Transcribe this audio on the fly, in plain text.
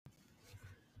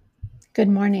Good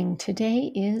morning.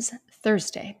 Today is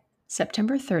Thursday,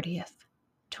 September 30th,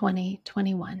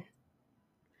 2021.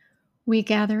 We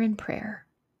gather in prayer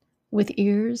with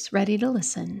ears ready to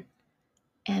listen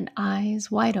and eyes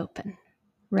wide open,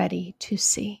 ready to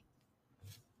see.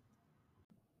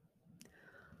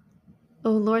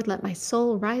 O Lord, let my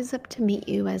soul rise up to meet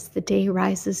you as the day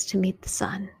rises to meet the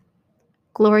sun.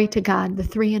 Glory to God, the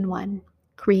three in one,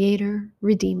 Creator,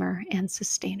 Redeemer, and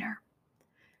Sustainer.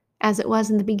 As it was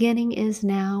in the beginning, is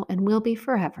now, and will be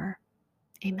forever.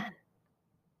 Amen.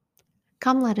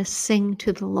 Come, let us sing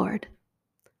to the Lord.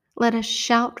 Let us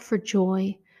shout for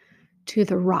joy to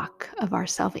the rock of our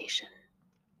salvation.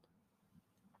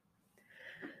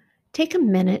 Take a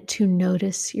minute to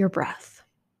notice your breath.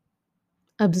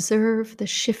 Observe the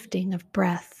shifting of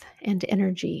breath and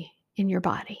energy in your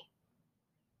body.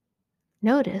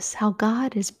 Notice how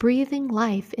God is breathing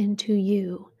life into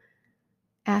you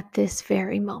at this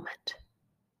very moment.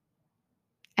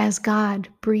 As God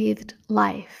breathed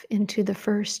life into the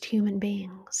first human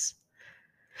beings,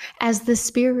 as the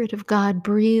Spirit of God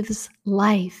breathes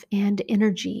life and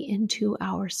energy into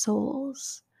our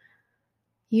souls,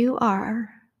 you are,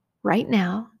 right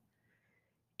now,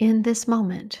 in this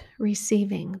moment,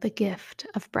 receiving the gift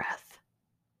of breath.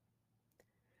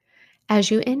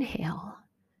 As you inhale,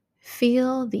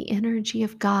 feel the energy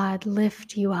of God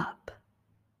lift you up.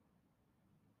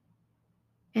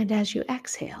 And as you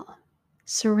exhale,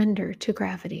 surrender to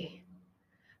gravity,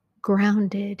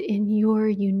 grounded in your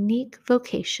unique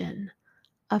vocation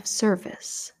of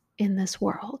service in this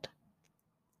world.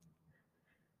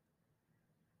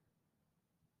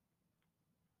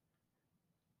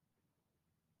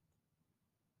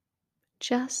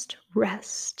 Just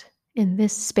rest in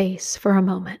this space for a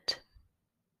moment.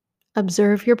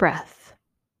 Observe your breath.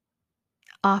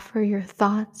 Offer your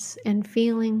thoughts and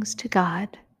feelings to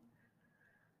God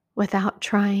without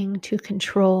trying to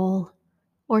control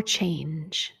or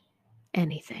change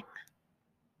anything.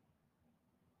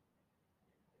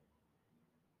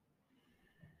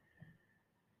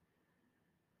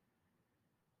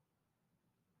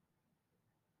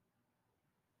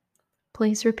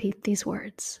 Please repeat these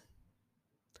words.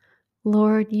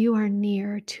 Lord, you are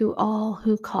near to all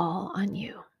who call on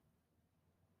you.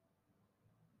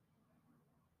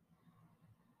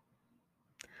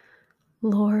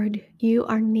 Lord, you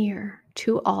are near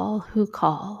to all who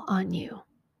call on you.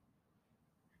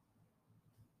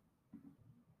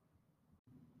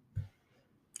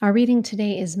 Our reading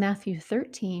today is Matthew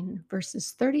 13,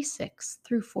 verses 36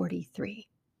 through 43.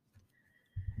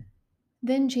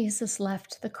 Then Jesus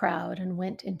left the crowd and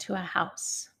went into a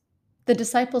house. The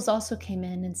disciples also came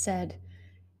in and said,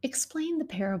 "Explain the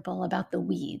parable about the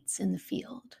weeds in the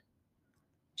field."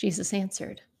 Jesus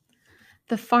answered,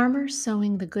 "The farmer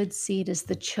sowing the good seed is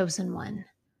the chosen one.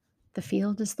 The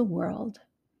field is the world,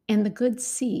 and the good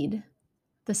seed,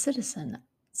 the citizens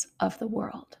of the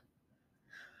world.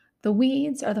 The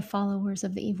weeds are the followers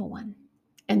of the evil one,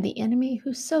 and the enemy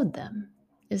who sowed them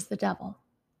is the devil.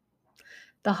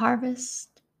 The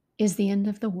harvest is the end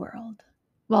of the world,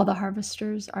 while the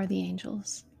harvesters are the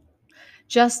angels.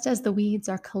 Just as the weeds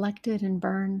are collected and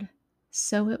burned,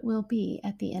 so it will be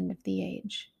at the end of the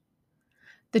age.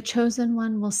 The chosen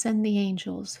one will send the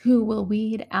angels who will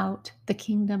weed out the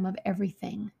kingdom of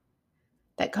everything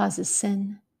that causes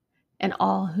sin and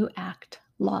all who act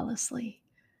lawlessly.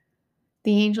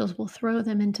 The angels will throw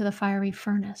them into the fiery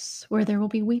furnace, where there will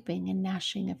be weeping and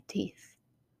gnashing of teeth.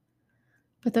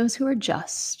 But those who are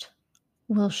just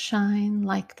will shine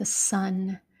like the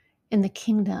sun in the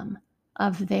kingdom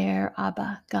of their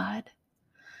Abba God.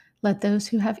 Let those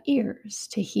who have ears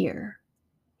to hear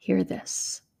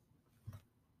this.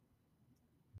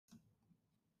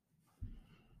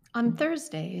 On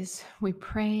Thursdays, we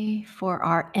pray for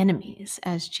our enemies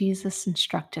as Jesus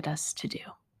instructed us to do.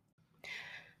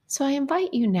 So I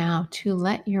invite you now to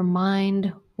let your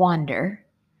mind wander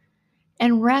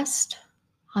and rest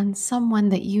on someone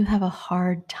that you have a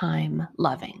hard time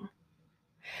loving.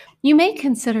 You may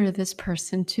consider this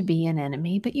person to be an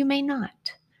enemy, but you may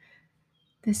not.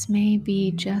 This may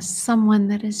be just someone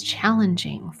that is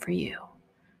challenging for you,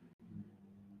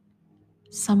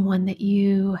 someone that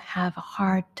you have a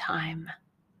hard time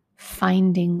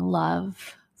finding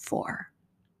love for.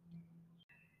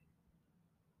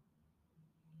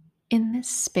 In this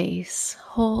space,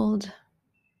 hold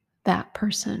that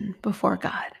person before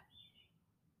God.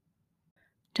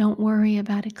 Don't worry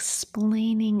about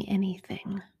explaining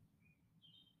anything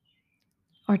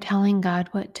or telling God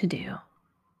what to do.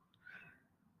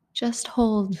 Just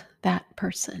hold that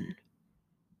person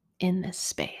in this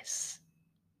space.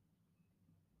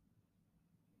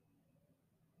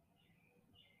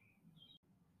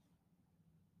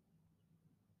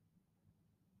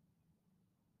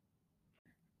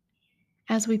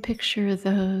 As we picture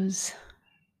those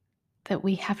that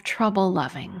we have trouble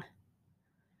loving,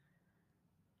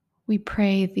 we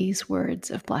pray these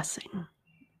words of blessing.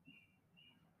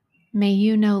 May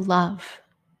you know love.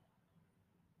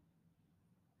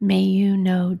 May you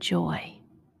know joy.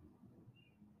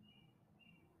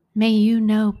 May you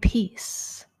know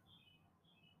peace.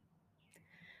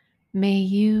 May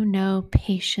you know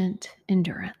patient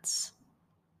endurance.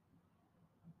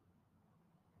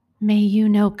 May you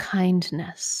know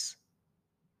kindness.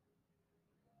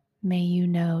 May you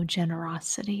know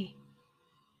generosity.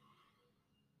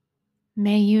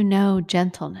 May you know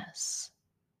gentleness.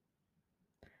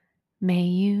 May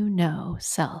you know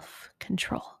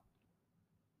self-control.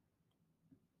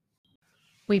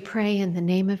 We pray in the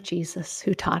name of Jesus,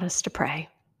 who taught us to pray.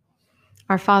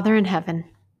 Our Father in heaven,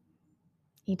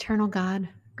 eternal God,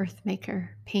 earth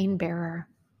maker, pain bearer,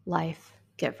 life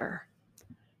giver,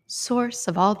 source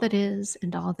of all that is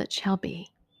and all that shall be,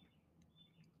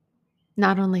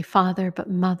 not only Father, but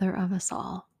Mother of us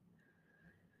all.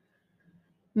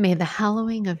 May the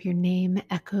hallowing of your name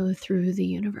echo through the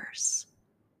universe.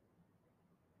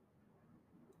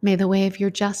 May the way of your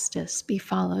justice be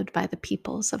followed by the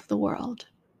peoples of the world.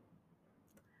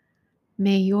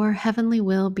 May your heavenly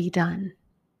will be done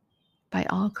by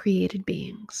all created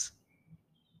beings.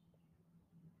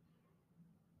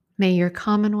 May your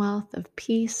commonwealth of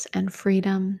peace and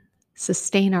freedom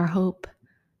sustain our hope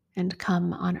and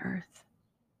come on earth.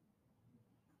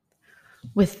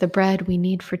 With the bread we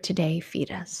need for today, feed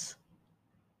us.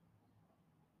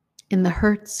 In the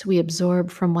hurts we absorb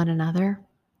from one another,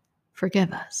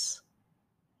 forgive us.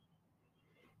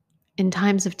 In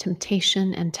times of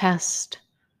temptation and test,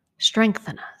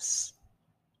 strengthen us.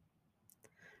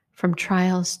 From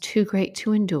trials too great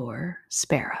to endure,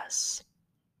 spare us.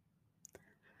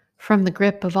 From the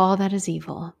grip of all that is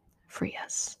evil, free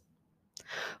us.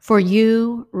 For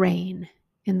you reign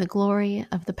in the glory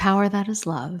of the power that is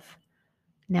love,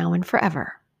 now and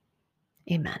forever.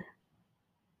 Amen.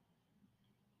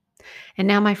 And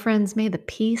now, my friends, may the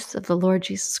peace of the Lord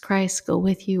Jesus Christ go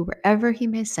with you wherever he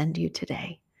may send you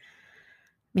today.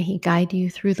 May he guide you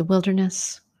through the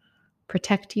wilderness,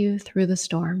 protect you through the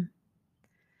storm.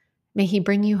 May he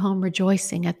bring you home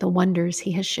rejoicing at the wonders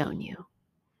he has shown you.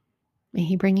 May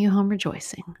he bring you home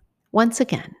rejoicing once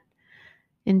again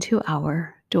into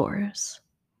our doors.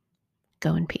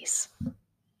 Go in peace.